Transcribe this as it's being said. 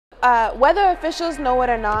Whether officials know it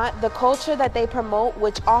or not, the culture that they promote,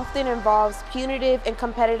 which often involves punitive and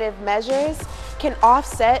competitive measures, can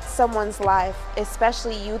offset someone's life,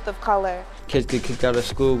 especially youth of color. Kids get kicked out of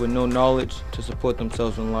school with no knowledge to support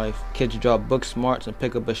themselves in life. Kids drop book smarts and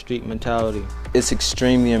pick up a street mentality. It's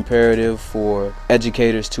extremely imperative for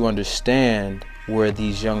educators to understand where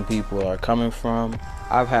these young people are coming from.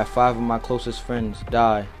 I've had 5 of my closest friends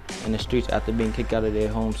die in the streets after being kicked out of their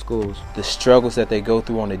home schools. The struggles that they go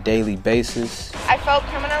through on a daily basis. I felt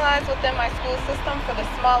criminalized within my school system for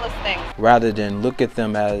the smallest things. Rather than look at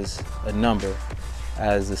them as a number,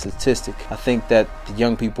 as a statistic, I think that the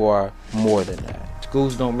young people are more than that.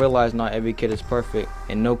 Schools don't realize not every kid is perfect,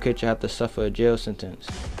 and no kid should have to suffer a jail sentence.